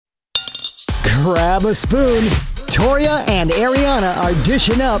Grab a spoon. Toria and Ariana are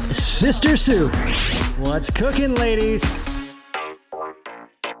dishing up sister soup. What's cooking, ladies?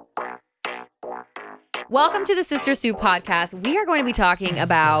 Welcome to the Sister Soup podcast. We are going to be talking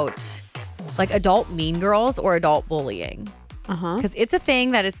about like adult mean girls or adult bullying. Because it's a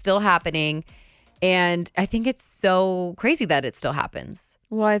thing that is still happening. And I think it's so crazy that it still happens.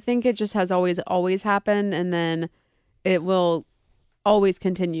 Well, I think it just has always happened. And then it will always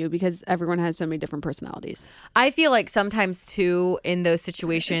continue because everyone has so many different personalities. I feel like sometimes too in those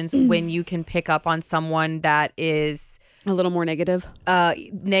situations when you can pick up on someone that is a little more negative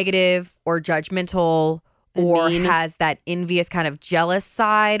or judgmental and or mean. Has that envious kind of jealous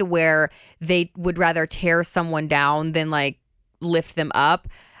side where they would rather tear someone down than like lift them up.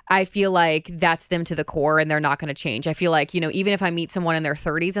 I feel like that's them to the core and they're not going to change. I feel like, even if I meet someone in their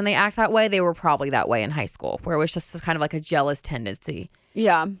 30s and they act that way, they were probably that way in high school where it was just kind of like a jealous tendency.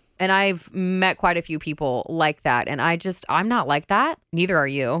 Yeah. And I've met quite a few people like that. And I'm not like that. Neither are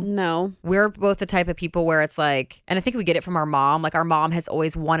you. No. We're both the type of people where it's like, and I think we get it from our mom. Like our mom has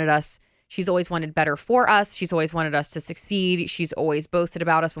always wanted us. She's always wanted better for us. She's always wanted us to succeed. She's always boasted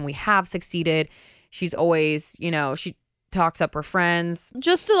about us when we have succeeded. She's always, she talks up her friends.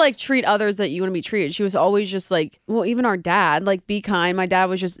 Just to like treat others that you want to be treated. She was always just like, well, even our dad, like be kind. My dad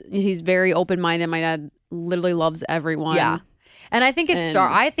was he's very open-minded. My dad literally loves everyone. Yeah. And I think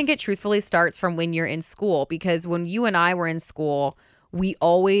it truthfully starts from when you're in school, because when you and I were in school, we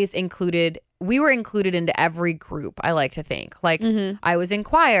were included into every group, I like to think. Like I was in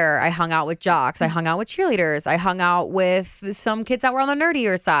choir, I hung out with jocks, I hung out with cheerleaders, I hung out with some kids that were on the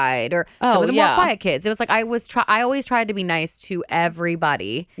nerdier side or some of the more quiet kids. It was like I always tried to be nice to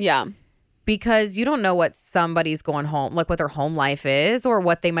everybody. Yeah. Because you don't know what somebody's going home, like what their home life is or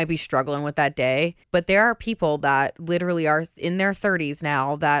what they might be struggling with that day. But there are people that literally are in their 30s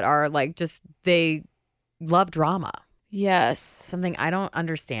now that are like they love drama. Yes. Something I don't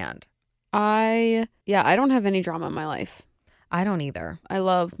understand. I don't have any drama in my life. I don't either. I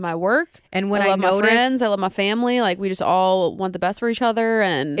love my work. And when I love my friends, I love my family. Like we just all want the best for each other.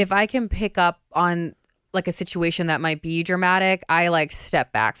 And if I can pick up on like a situation that might be dramatic, I like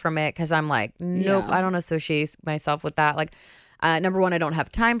step back from it because I'm like, nope, I don't associate myself with that. Like, number one, I don't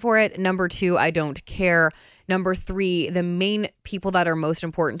have time for it. Number two, I don't care. Number three, the main people that are most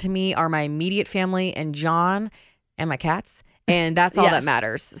important to me are my immediate family and John and my cats. And that's all that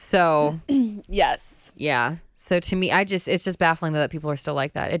matters. So, yes. Yeah. So to me, it's just baffling that people are still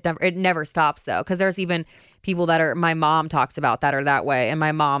like that. It never stops though. Cause there's even people my mom talks about that are that way. And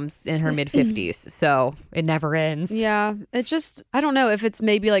my mom's in her mid 50s. So it never ends. Yeah. It just, I don't know if it's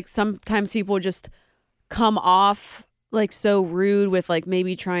maybe like sometimes people just come off like so rude with like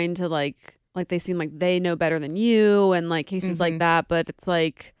maybe trying to like they seem like they know better than you and like cases like that. But it's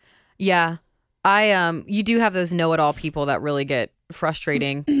like, yeah. You do have those know-it-all people that really get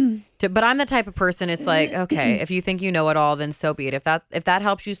frustrating. But I'm the type of person. It's like, okay, if you think you know it all, then so be it. If that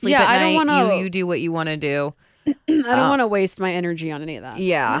helps you sleep at night, you do what you want to do. I don't want to waste my energy on any of that.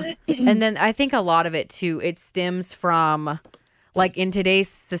 Yeah, and then I think a lot of it too. It stems from like in today's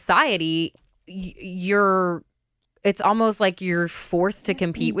society, it's almost like you're forced to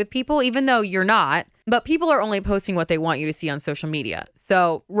compete with people, even though you're not. But people are only posting what they want you to see on social media.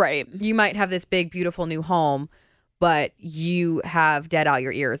 So, right, you might have this big, beautiful new home, but you have dead out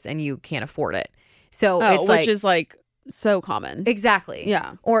your ears and you can't afford it. So it's which is like so common. Exactly.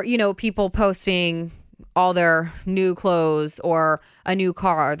 Yeah. Or, people posting all their new clothes or a new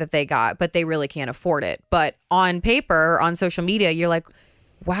car that they got, but they really can't afford it. But on paper, on social media, you're like,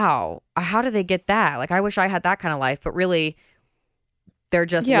 wow, how do they get that? Like, I wish I had that kind of life. But really, they're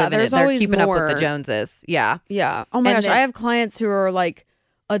just living it. They're keeping up with the Joneses. Yeah. Yeah. Oh my gosh. I have clients who are like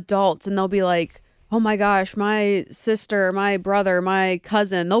adults and they'll be like, oh my gosh, my sister, my brother, my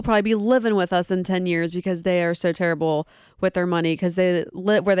cousin, they'll probably be living with us in 10 years because they are so terrible with their money because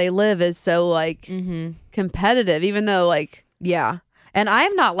where they live is so like competitive, even though like. Yeah. And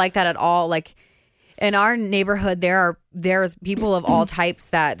I'm not like that at all. Like in our neighborhood, there's people of all types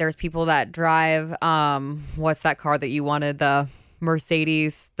there's people that drive, what's that car that you wanted? The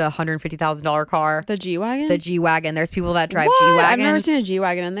Mercedes, the $150,000 car. The G-Wagon? The G-Wagon. There's people that drive what? G-Wagons. I've never seen a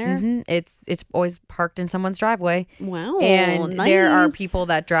G-Wagon in there. Mm-hmm. It's always parked in someone's driveway. Wow. And nice. There are people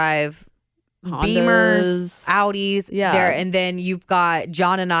that drive Hondas. Beamers, Audis. Yeah. And then you've got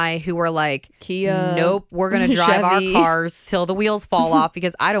John and I who are like, Kia. Nope, we're going to drive Chevy. our cars till the wheels fall off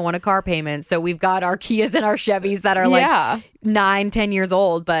because I don't want a car payment. So we've got our Kias and our Chevys that are like 9-10 years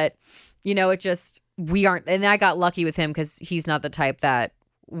old. But, we aren't. And I got lucky with him because he's not the type that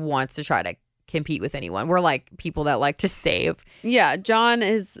wants to try to compete with anyone. We're like people that like to save. Yeah, John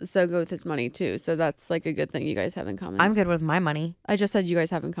is so good with his money too. So that's like a good thing you guys have in common. I'm good with my money. I just said you guys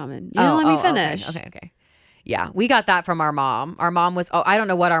have in common. You didn't let me finish. Okay. Yeah, we got that from our mom. Our mom was, I don't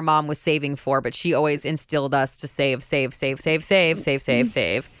know what our mom was saving for, but she always instilled us to save.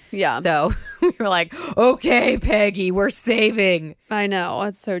 Yeah. So we were like, okay, Peggy, we're saving. I know.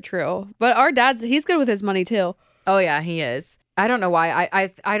 That's so true. But our he's good with his money too. Oh, yeah, he is. I don't know why.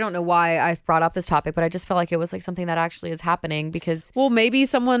 I don't know why I've brought up this topic, but I just felt like it was like something that actually is happening because. Well, maybe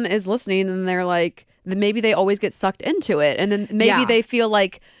someone is listening and they're like, maybe they always get sucked into it. And then maybe they feel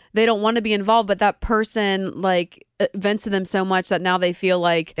like they don't want to be involved, but that person like vents to them so much that now they feel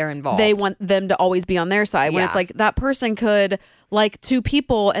like they're involved. They want them to always be on their side. When it's like that person could like two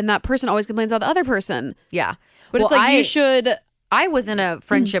people and that person always complains about the other person. Yeah. But it's like you should. I was in a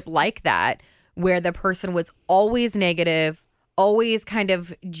friendship like that where the person was always negative, always kind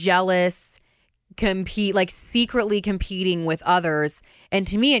of jealous, secretly competing with others. And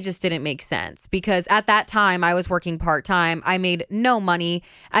to me, it just didn't make sense because at that time I was working part-time. I made no money.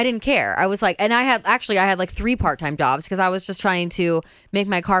 I didn't care. I was like, and I had like 3 part-time jobs because I was just trying to make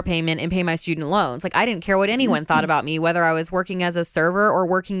my car payment and pay my student loans. Like I didn't care what anyone thought about me, whether I was working as a server or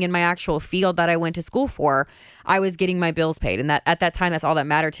working in my actual field that I went to school for. I was getting my bills paid. And that at that time, that's all that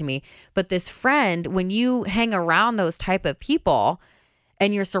mattered to me. But this friend, when you hang around those type of people,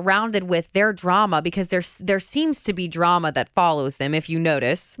 and you're surrounded with their drama because there seems to be drama that follows them. If you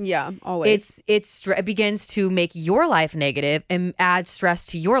notice, yeah, always it begins to make your life negative and add stress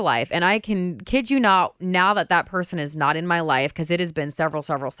to your life. And I can kid you not, now that person is not in my life because it has been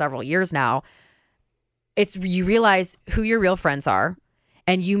several years now. You realize who your real friends are,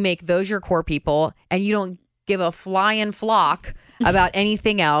 and you make those your core people, and you don't give a flying flock about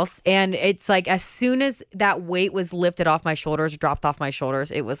anything else. And it's like as soon as that weight was lifted off my shoulders, dropped off my shoulders,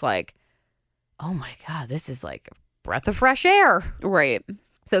 it was like, oh my God, this is like a breath of fresh air. Right.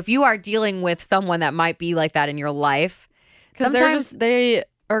 So if you are dealing with someone that might be like that in your life, because they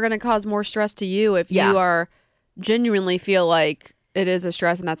are going to cause more stress to you if you are genuinely feel like it is a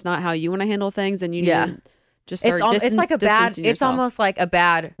stress and that's not how you want to handle things, and you need just start it's like a bad. It's yourself. almost like a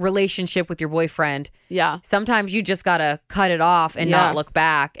bad relationship with your boyfriend. Yeah. Sometimes you just gotta cut it off and not look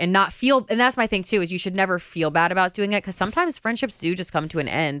back and not feel. And that's my thing too. Is you should never feel bad about doing it because sometimes friendships do just come to an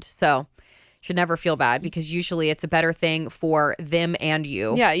end. So you should never feel bad because usually it's a better thing for them and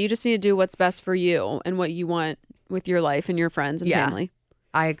you. Yeah. You just need to do what's best for you and what you want with your life and your friends and family.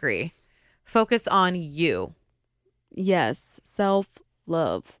 I agree. Focus on you. Yes.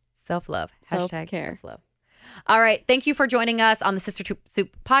 Self-love. Self-love. Self-care. Self-love. All right. Thank you for joining us on the Sister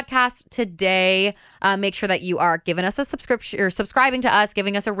Soup podcast today. Make sure that you are giving us a subscription or subscribing to us,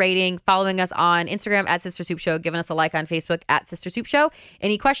 giving us a rating, following us on Instagram at Sister Soup Show, giving us a like on Facebook at Sister Soup Show.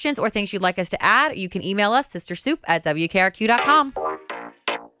 Any questions or things you'd like us to add, you can email us sistersoup@wkrq.com.